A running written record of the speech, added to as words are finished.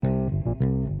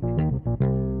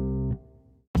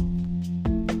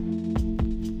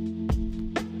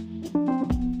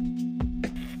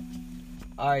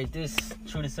Alright, this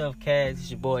True to Self Cast.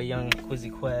 It's your boy Young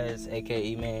Quizzy Quaz,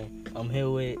 aka Man. I'm here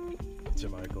with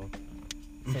Jermichael.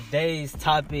 Today's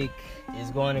topic is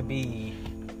going to be,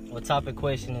 topic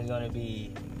question is going to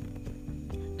be,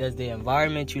 does the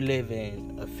environment you live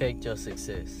in affect your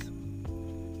success?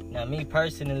 Now, me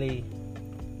personally,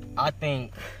 I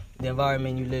think the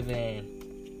environment you live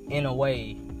in a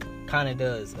way, kind of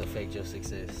does affect your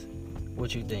success.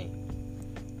 What you think?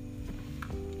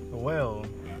 Well,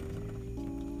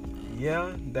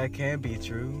 yeah, that can be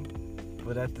true,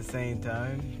 but at the same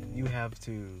time, you have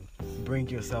to bring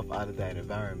yourself out of that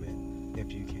environment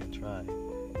if you can try.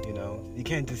 You know, you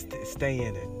can't just stay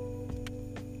in it.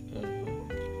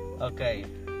 Mm-hmm. Okay.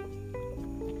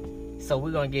 So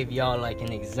we're gonna give y'all like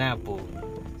an example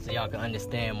so y'all can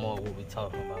understand more what we're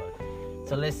talking about.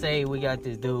 So let's say we got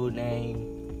this dude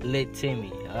named Lit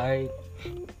Timmy, alright?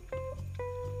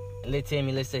 Lit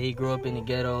Timmy, let's say he grew up in the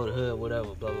ghetto, the hood,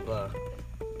 whatever, blah, blah, blah.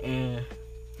 And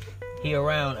he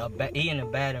in a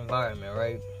bad environment,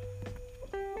 right?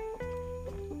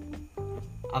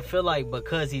 I feel like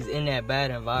because he's in that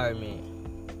bad environment,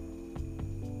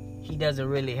 he doesn't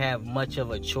really have much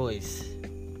of a choice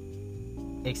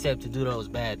except to do those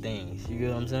bad things. You get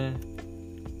what I'm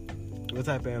saying? What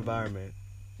type of environment?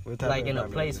 Like in a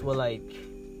place where like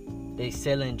they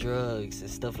selling drugs and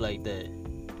stuff like that.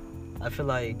 I feel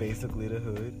like basically the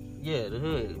hood. Yeah, the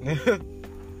hood.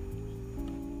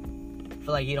 I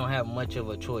feel like you don't have much of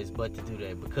a choice but to do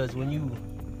that, because when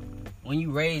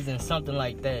you raised in something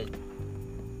like that,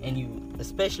 and you,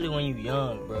 especially when you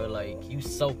young, bro, like you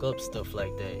soak up stuff like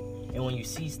that, and when you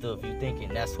see stuff, you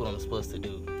thinking that's what I'm supposed to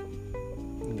do.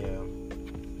 Yeah,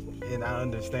 and I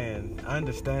understand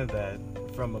that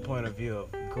from a point of view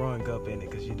of growing up in it,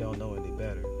 because you don't know any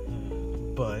better.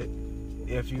 But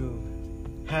if you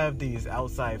have these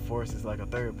outside forces like a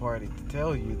third party to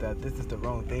tell you that this is the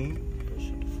wrong thing,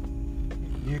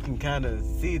 you can kind of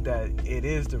see that it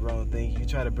is the wrong thing. You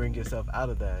try to bring yourself out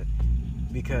of that,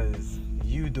 because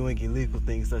you doing illegal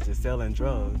things such as selling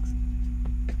drugs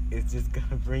is just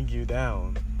gonna bring you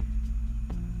down.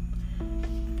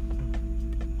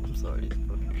 I'm sorry,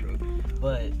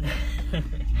 but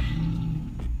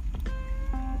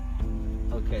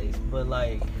okay, but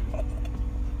like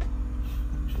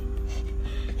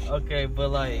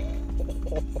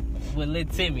with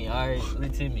Lit Timmy, alright,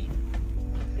 Lit Timmy,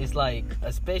 it's like,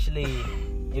 especially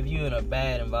if you're in a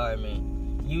bad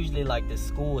environment, usually like the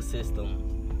school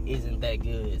system isn't that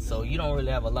good, so you don't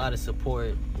really have a lot of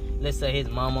support. Let's say his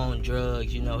mom on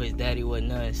drugs, you know, his daddy wasn't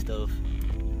none and stuff,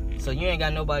 so you ain't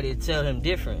got nobody to tell him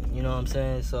different, you know what I'm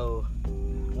saying? So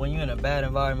when you're in a bad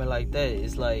environment like that,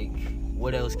 it's like,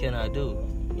 what else can I do?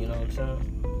 You know what I'm saying?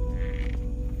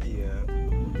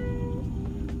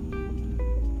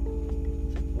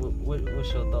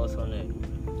 What's your thoughts on that?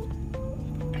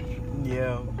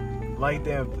 Yeah, like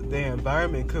the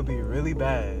environment could be really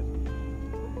bad.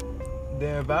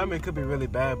 The environment could be really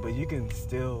bad, but you can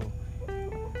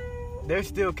there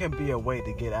still can be a way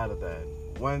to get out of that.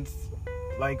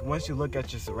 Once you look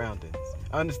at your surroundings.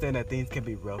 I understand that things can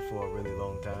be rough for a really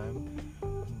long time,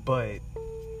 but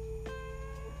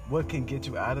what can get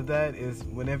you out of that is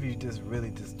whenever you just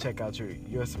really just check out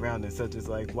your surroundings, such as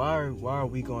like, why are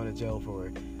we going to jail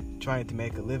for trying to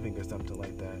make a living or something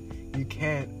like that? You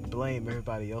can't blame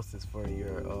everybody else's for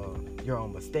your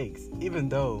own mistakes. Even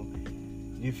though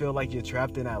you feel like you're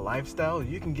trapped in that lifestyle,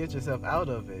 you can get yourself out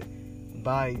of it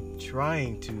by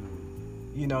trying to,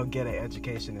 you know, get an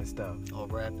education and stuff. Or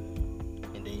rapping.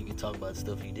 And then you can talk about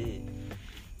stuff you did.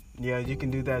 Yeah, you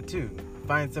can do that too.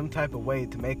 Find some type of way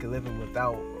to make a living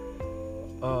without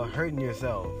hurting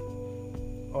yourself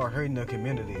or hurting the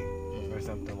community or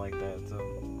something like that. So,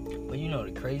 but you know,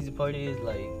 the crazy part is,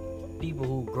 like, people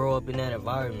who grow up in that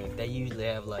environment, they usually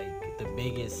have like the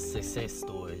biggest success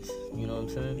stories. You know what I'm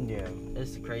saying? Yeah,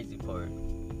 that's the crazy part,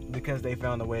 because they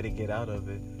found a way to get out of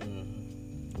it.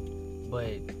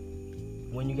 But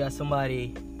when you got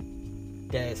somebody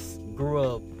that's grew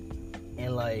up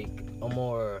in like a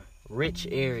more rich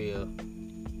area,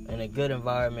 in a good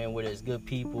environment where there's good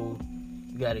people,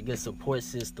 you got a good support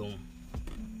system,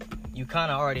 you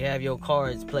kind of already have your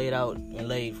cards played out and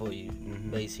laid for you,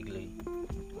 basically.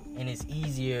 And it's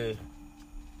easier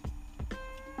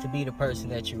to be the person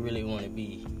that you really want to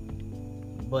be.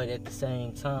 But at the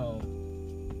same time,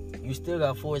 you still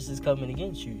got forces coming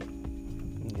against you.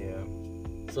 Yeah.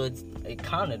 So it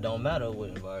kind of don't matter what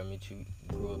environment you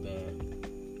grew up in.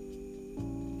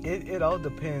 It all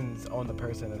depends on the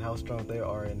person and how strong they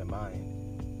are in the mind,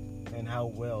 and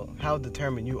how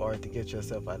determined you are to get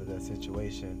yourself out of that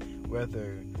situation,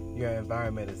 whether your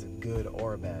environment is good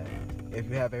or bad. If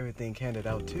you have everything handed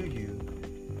out to you,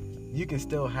 you can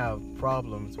still have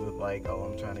problems with like, oh,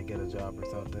 I'm trying to get a job or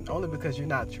something. Only because you're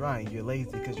not trying. You're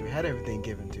lazy because you had everything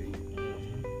given to you.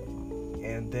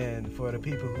 And then for the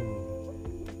people who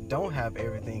don't have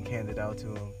everything handed out to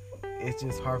them, it's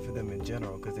just hard for them in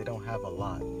general because they don't have a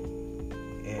lot.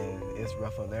 And it's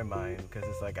rough on their mind because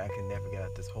it's like, I can never get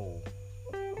out this hole.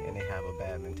 And they have a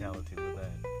bad mentality with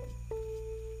that.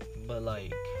 But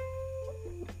like,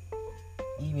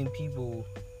 even people,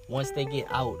 once they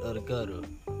get out of the gutter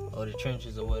or the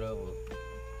trenches or whatever,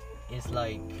 it's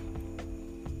like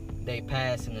they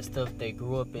past and the stuff they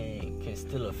grew up in can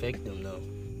still affect them though.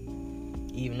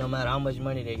 Even no matter how much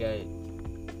money they got,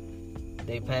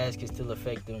 they past can still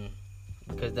affect them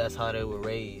because that's how they were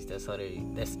raised. That's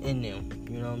in them.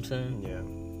 You know what I'm saying? Yeah.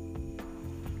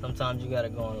 Sometimes you gotta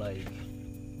go on like,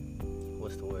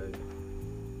 what's the word?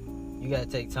 You gotta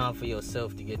take time for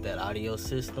yourself to get that out of your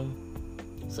system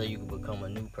so you can become a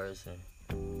new person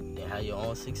and have your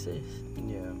own success.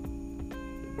 Yeah.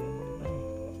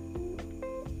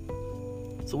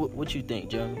 So what you think,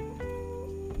 Jeremy?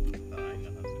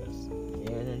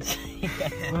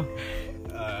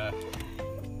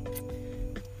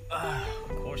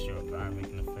 Of course your environment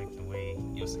can affect the way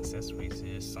your success rate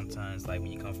is. Sometimes, like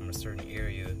when you come from a certain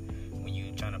area, when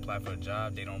you trying to apply for a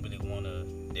job, they don't really want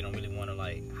to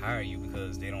like hire you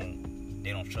because they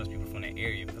don't trust people from that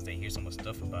area because they hear so much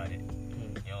stuff about it.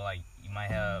 You know, like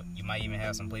you might even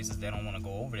have some places that don't want to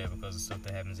go over there because of stuff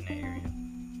that happens in that area,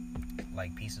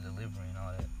 like pizza delivery and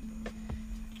all that.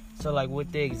 So like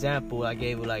with the example I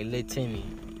gave of like Lit Timmy,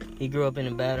 he grew up in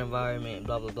a bad environment,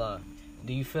 blah blah blah.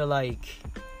 Do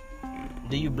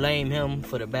you blame him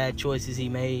for the bad choices he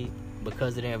made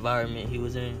because of the environment he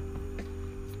was in?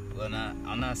 Well,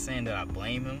 I'm not saying that I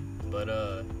blame him, but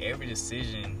every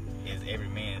decision is every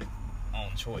man's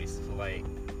own choice. So like,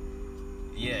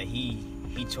 yeah, he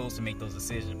chose to make those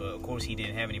decisions, but of course he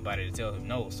didn't have anybody to tell him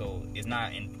no. So it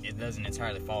doesn't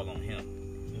entirely fall on him,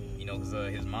 you know, because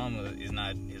his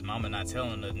mama not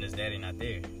telling nothing, his daddy not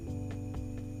there.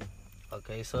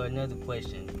 Okay, so another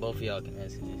question, both of y'all can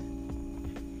answer this.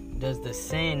 Does the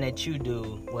sin that you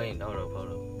do, hold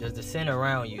up. Does the sin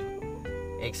around you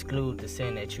exclude the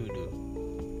sin that you do?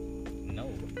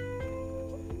 No.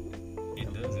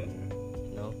 It doesn't.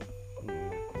 No?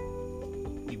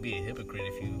 You'd be a hypocrite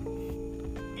if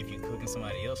you cooking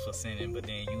somebody else for sinning, but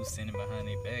then you sinning behind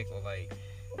their back or like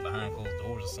behind closed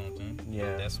doors or something.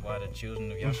 Yeah. That's why the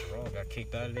children of Yasharal got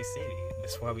kicked out of their city.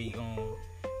 That's why we got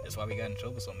in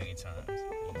trouble so many times.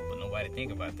 But nobody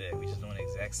think about that. We just doing the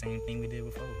exact same thing we did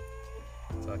before.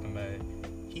 Talking about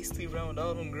he sleep around with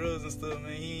all them girls and stuff,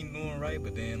 man. He ain't doing right.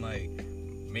 But then like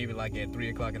maybe like at 3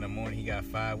 o'clock in the morning, he got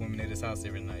 5 women at his house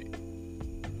every night.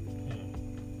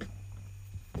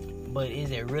 But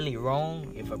is it really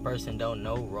wrong if a person don't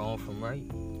know wrong from right?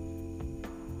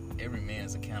 Every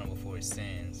man's accountable for his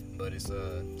sins, but it's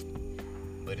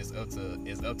up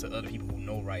to other people who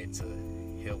know right to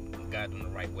help guide them the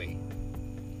right way.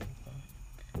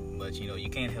 But you know, you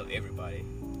can't help everybody.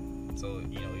 So,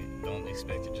 you know, don't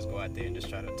expect to just go out there and just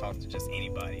try to talk to just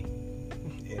anybody.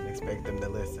 And expect them to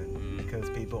listen because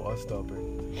people are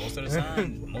stubborn. Most of the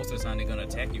time they're gonna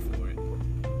attack you for it.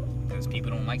 Because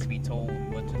people don't like to be told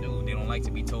what to do. They don't like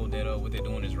to be told that what they're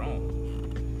doing is wrong.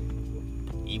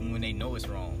 Even when they know it's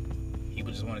wrong.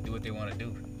 People just want to do what they want to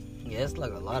do. Yeah, it's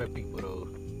like a lot of people though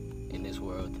in this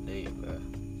world today, bro.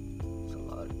 It's a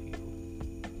lot of people.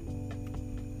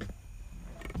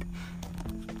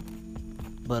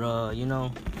 But you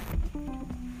know,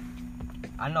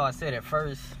 I know I said at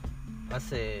first, I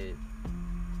said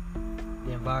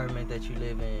the environment that you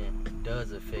live in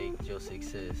does affect your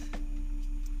success.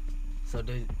 So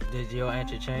did your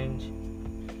answer change?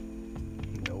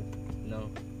 Nope. No.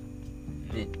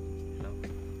 No.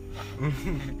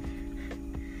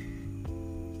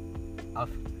 I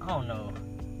don't know.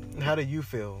 How do you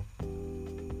feel?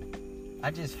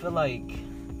 I just feel like,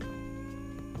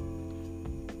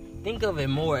 think of it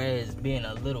more as being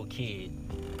a little kid.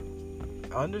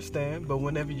 I understand, but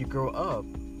whenever you grow up,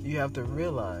 you have to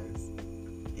realize,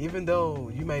 even though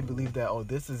you may believe that, oh,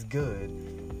 this is good,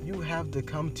 you have to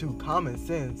come to common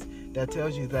sense that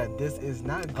tells you that this is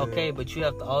not good. Okay, but you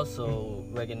have to also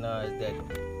recognize that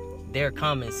their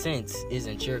common sense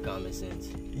isn't your common sense.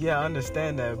 Yeah, I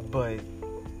understand that, but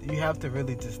you have to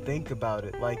really just think about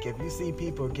it. Like, if you see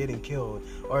people getting killed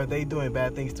or they doing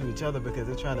bad things to each other because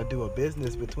they're trying to do a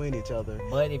business between each other.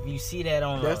 But if you see that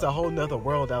on there's a whole nother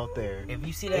world out there. If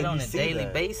you see that on a daily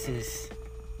basis,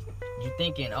 you're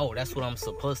thinking, oh, that's what I'm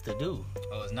supposed to do.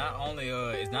 Oh, it's not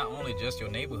only just your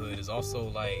neighborhood. It's also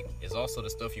the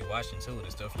stuff you're watching too,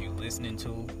 the stuff you're listening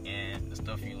to, and the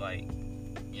stuff you like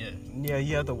Yeah,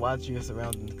 you have to watch your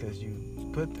surroundings because you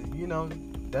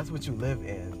that's what you live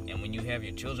in. And when you have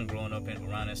your children growing up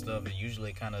around that stuff, it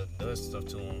usually kind of does stuff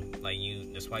to them. Like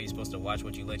that's why you're supposed to watch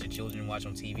what you let your children watch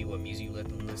on TV, what music you let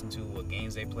them listen to, what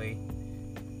games they play.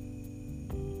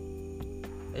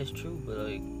 That's true, but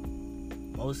like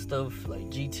most stuff like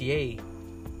GTA,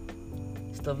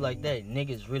 stuff like that,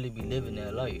 niggas really be living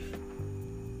their life.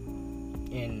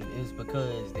 And it's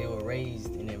because they were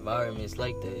raised in environments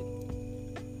like that.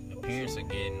 The parents are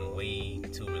getting way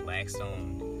too relaxed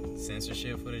on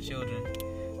censorship for the children.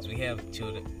 So we have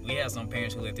some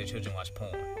parents who let their children watch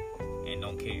porn and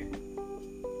don't care.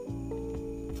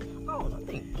 I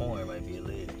think porn might be a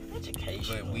little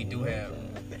educational. But we do have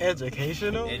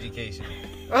Educational? education.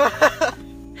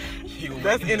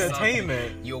 That's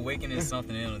entertainment. You're awakening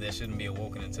something in them that shouldn't be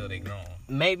awoken until they're grown.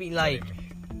 Maybe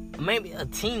a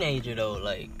teenager though,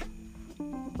 like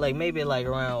maybe like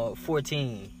around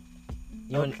 14.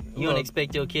 You don't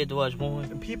expect your kid to watch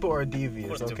porn? People are Of devious,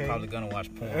 course, okay? they're probably gonna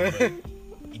watch porn, but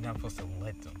you're not supposed to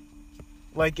let them.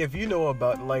 Like, if you know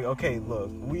about, like, okay,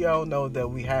 look, we all know that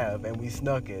we have, and we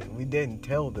snuck it. We didn't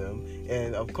tell them.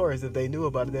 And, of course, if they knew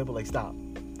about it, they'd be like, stop.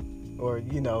 Or,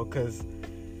 because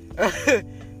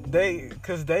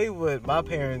my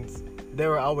parents, they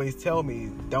would always tell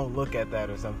me, don't look at that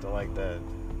or something like that.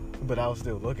 But I would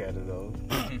still look at it, though.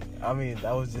 I mean,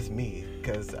 that was just me,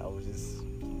 because I was just,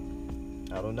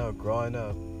 I don't know, growing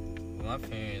up.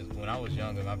 When I was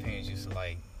younger, my parents used to,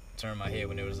 like, turn my head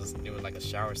when there was like a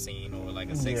shower scene or like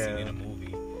a sex scene in a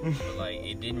movie. But like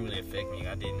it didn't really affect me.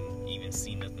 I didn't even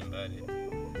see nothing about it.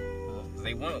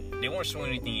 They weren't showing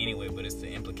anything anyway, but it's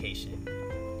the implication.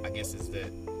 I guess it's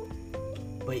that.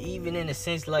 But even in a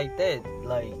sense like that,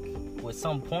 like with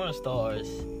some porn stars,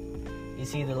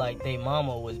 it's either like their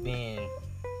mama was being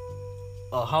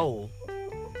a hoe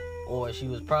or she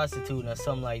was prostituting or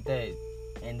something like that,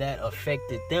 and that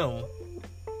affected them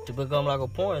to become like a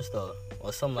porn star.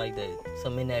 Or something like that.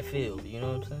 Something in that field. You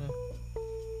know what I'm saying?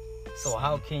 So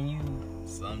how can you...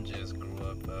 Some just grew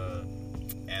up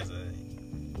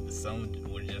some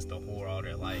were just a whore all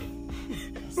their life.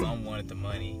 Some wanted the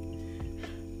money.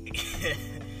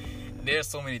 There's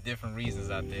so many different reasons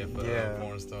out there for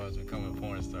porn stars becoming a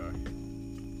porn star.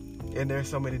 And there's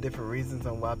so many different reasons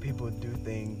on why people do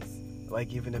things.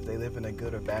 Like, even if they live in a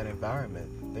good or bad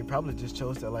environment, they probably just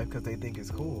chose their life because they think it's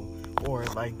cool. Or,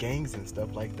 like, gangs and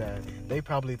stuff like that. They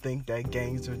probably think that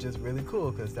gangs are just really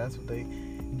cool because that's what they've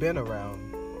been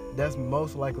around. That's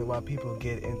most likely why people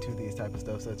get into these type of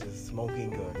stuff, such as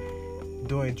smoking or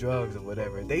doing drugs or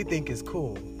whatever. They think it's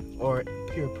cool. Or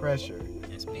peer pressure.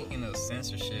 And speaking of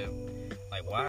censorship,